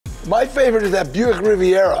My favorite is that Buick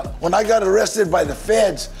Riviera. When I got arrested by the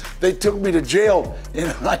feds, they took me to jail in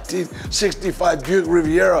a 1965 Buick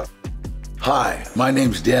Riviera. Hi, my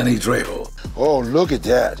name's Danny Trejo. Oh, look at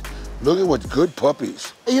that. Look at what good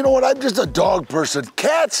puppies. You know what, I'm just a dog person.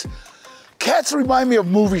 Cats remind me of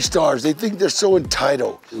movie stars. They think they're so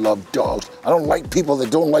entitled. Love dogs. I don't like people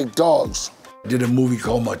that don't like dogs. Did a movie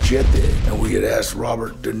called Machete, and we had asked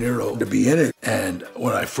Robert De Niro to be in it. And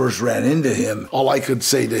when I first ran into him, all I could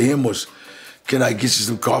say to him was, "Can I get you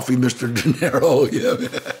some coffee, Mr. De Niro?"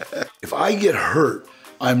 Yeah. If I get hurt,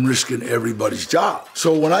 I'm risking everybody's job.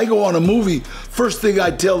 So when I go on a movie, first thing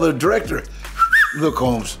I tell the director, "Look,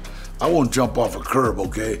 Holmes, I won't jump off a curb,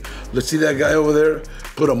 okay? Let's see that guy over there?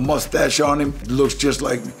 Put a mustache on him, looks just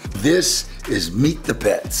like me. This is Meet the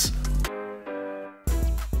Pets."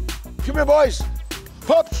 Come here, boys.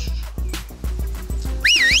 Pups.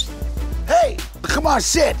 Hey, come on,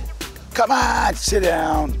 sit. Come on, sit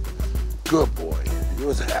down. Good boy. It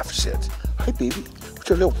was a half sit. Hi, baby. What's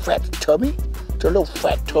your little fat tummy? What's your little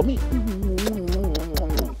fat tummy?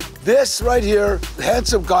 This right here,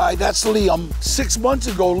 handsome guy, that's Liam. 6 months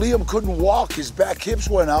ago, Liam couldn't walk. His back hips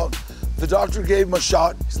went out. The doctor gave him a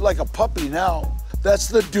shot. He's like a puppy now. That's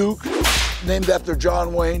the Duke, named after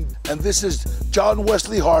John Wayne. And this is John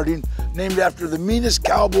Wesley Harding, named after the meanest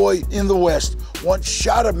cowboy in the West. Once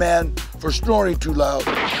shot a man for snoring too loud.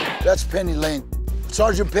 That's Penny Lane.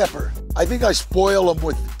 Sergeant Pepper. I think I spoil him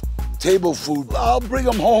with table food. I'll bring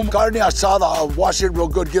them home. Carne asada, I'll wash it real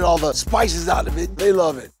good, get all the spices out of it. They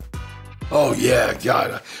love it. Oh yeah,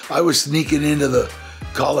 God. I was sneaking into the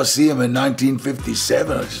Coliseum in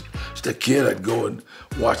 1957. I was just a kid. I'd go and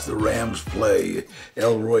watch the Rams play.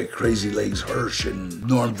 Elroy Crazy Legs Hirsch and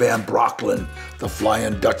Norm Van Brocklin, the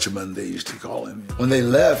Flying Dutchman, they used to call him. When they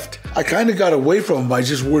left, I kind of got away from them. I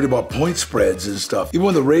just worried about point spreads and stuff. Even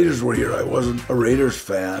when the Raiders were here, I wasn't a Raiders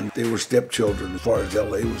fan. They were stepchildren as far as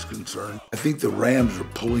LA was concerned. I think the Rams are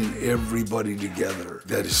pulling everybody together.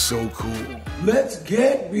 That is so cool. Let's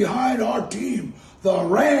get behind our team, the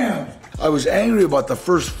Rams. I was angry about the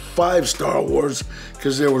first 5 Star Wars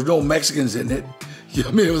because there was no Mexicans in it. You know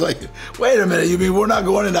what I mean? It was like, wait a minute, you mean we're not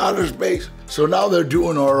going into outer space? So now they're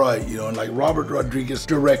doing all right, you know, and like Robert Rodriguez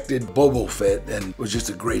directed Boba Fett, and it was just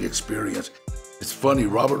a great experience. It's funny,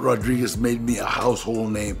 Robert Rodriguez made me a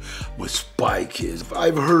household name with Spy Kids.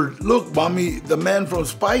 I've heard, look, mommy, the man from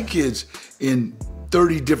Spy Kids in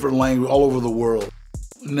 30 different languages all over the world.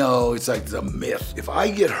 No, it's like a myth. If I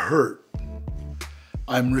get hurt,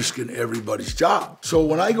 I'm risking everybody's job. So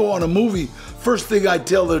when I go on a movie, first thing I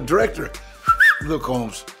tell the director, "Look,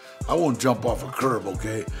 Holmes, I won't jump off a curb,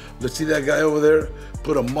 okay? Let's see that guy over there?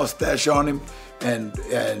 Put a mustache on him and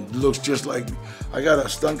looks just like me." I got a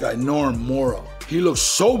stunt guy, Norm Morrow. He looks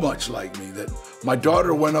so much like me that my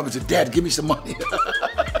daughter went up and said, "Dad, give me some money."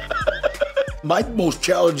 My most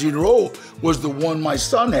challenging role was the one my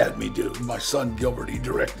son had me do. My son Gilbert, he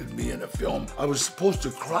directed me in a film. I was supposed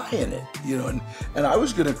to cry in it, you know, and I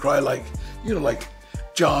was gonna cry like, you know, like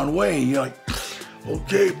John Wayne, you know, like,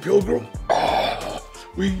 "Okay, Pilgrim,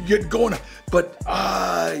 we get going." But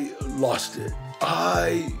I lost it.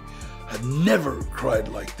 I have never cried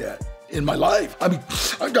like that in my life. I mean,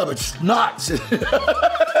 I got a snot.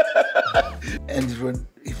 And when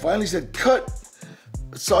he finally said, "Cut,"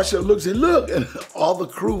 Sasha looks and look, and all the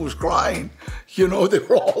crew was crying. You know, they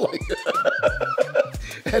were all like,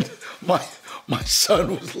 and my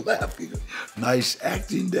son was laughing. "Nice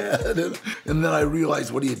acting, Dad." And then I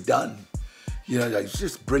realized what he had done. You know, it's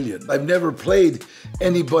just brilliant. I've never played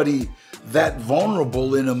anybody that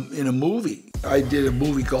vulnerable in a movie. I did a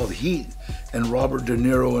movie called Heat, and Robert De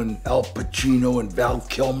Niro and Al Pacino and Val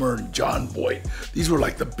Kilmer and John Boyd. These were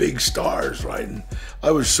like the big stars, right? And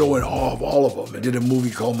I was so in awe of all of them. I did a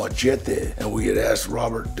movie called Machete, and we had asked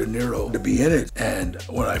Robert De Niro to be in it. And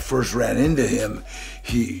when I first ran into him,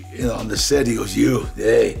 he, you know, on the set, he goes, "You,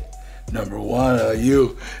 hey, number one,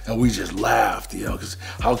 you." And we just laughed, you know, because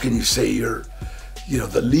how can you say you're, you know,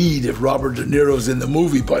 the lead if Robert De Niro's in the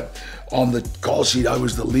movie? But on the call sheet, I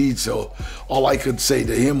was the lead, so all I could say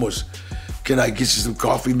to him was, "Can I get you some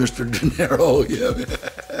coffee, Mr. De Niro?" Yeah.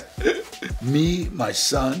 Me, my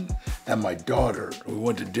son, and my daughter, we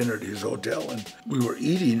went to dinner at his hotel, and we were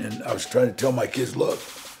eating, and I was trying to tell my kids, "Look,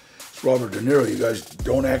 it's Robert De Niro, you guys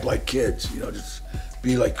don't act like kids, you know, just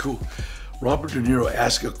be like cool." Robert De Niro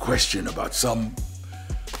asked a question about some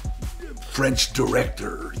French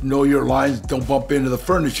director. Know your lines, don't bump into the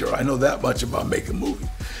furniture. I know that much about making movies.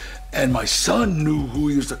 And my son knew who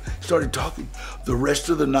he was, started talking. The rest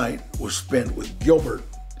of the night was spent with Gilbert,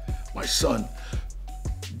 my son,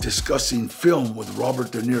 discussing film with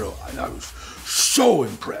Robert De Niro. And I was so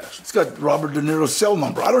impressed. It's got Robert De Niro's cell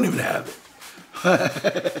number. I don't even have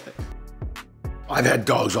it. I've had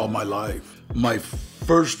dogs all my life. My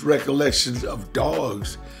first recollections of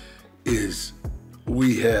dogs is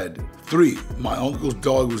we had 3. My uncle's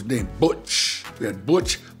dog was named Butch. We had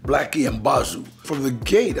Butch, Blackie, and Bazoo. From the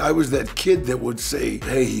gate, I was that kid that would say,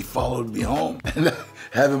 hey, he followed me home, and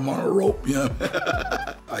have him on a rope, you know?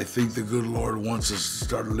 I think the good Lord wants us to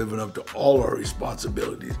start living up to all our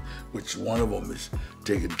responsibilities, which one of them is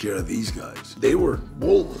taking care of these guys. They were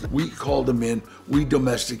wolves. We called them in, we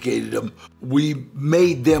domesticated them, we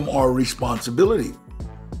made them our responsibility.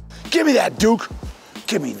 Give me that, Duke.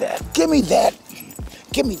 Give me that. Give me that.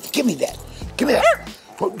 Give me that. Give me that.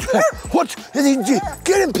 What?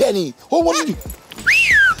 Get him, Penny. What did you?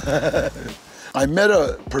 I met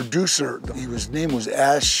a producer. His name was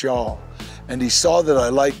Ash Shaw, and he saw that I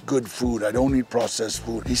like good food. I don't eat processed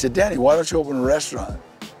food. He said, Danny, why don't you open a restaurant?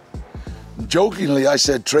 Jokingly, I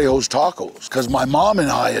said Trejo's Tacos, because my mom and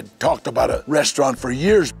I had talked about a restaurant for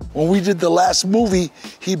years. When we did the last movie,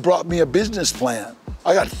 he brought me a business plan.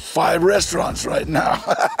 I got 5 restaurants right now.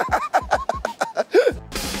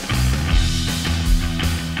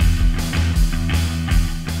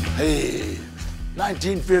 Hey,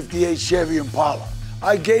 1958 Chevy Impala.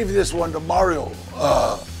 I gave this one to Mario,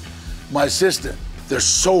 my assistant. They're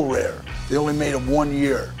so rare. They only made them 1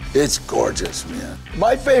 year. It's gorgeous, man.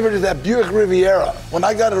 My favorite is that Buick Riviera. When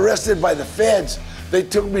I got arrested by the feds, they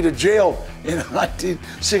took me to jail in a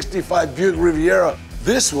 1965 Buick Riviera.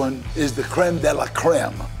 This one is the creme de la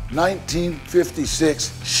creme.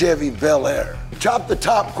 1956 Chevy Bel Air. Chopped the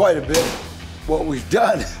top quite a bit. What we've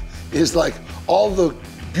done is like all the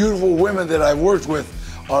beautiful women that I've worked with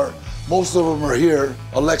most of them are here.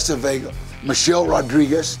 Alexa Vega, Michelle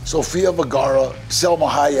Rodriguez, Sofia Vergara, Selma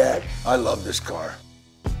Hayek. I love this car.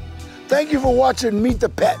 Thank you for watching Meet the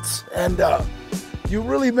Pets. And you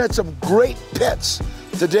really met some great pets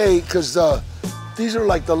today, because these are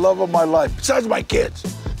like the love of my life, besides my kids.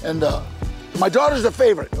 And my daughter's the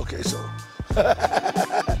favorite. Okay, so.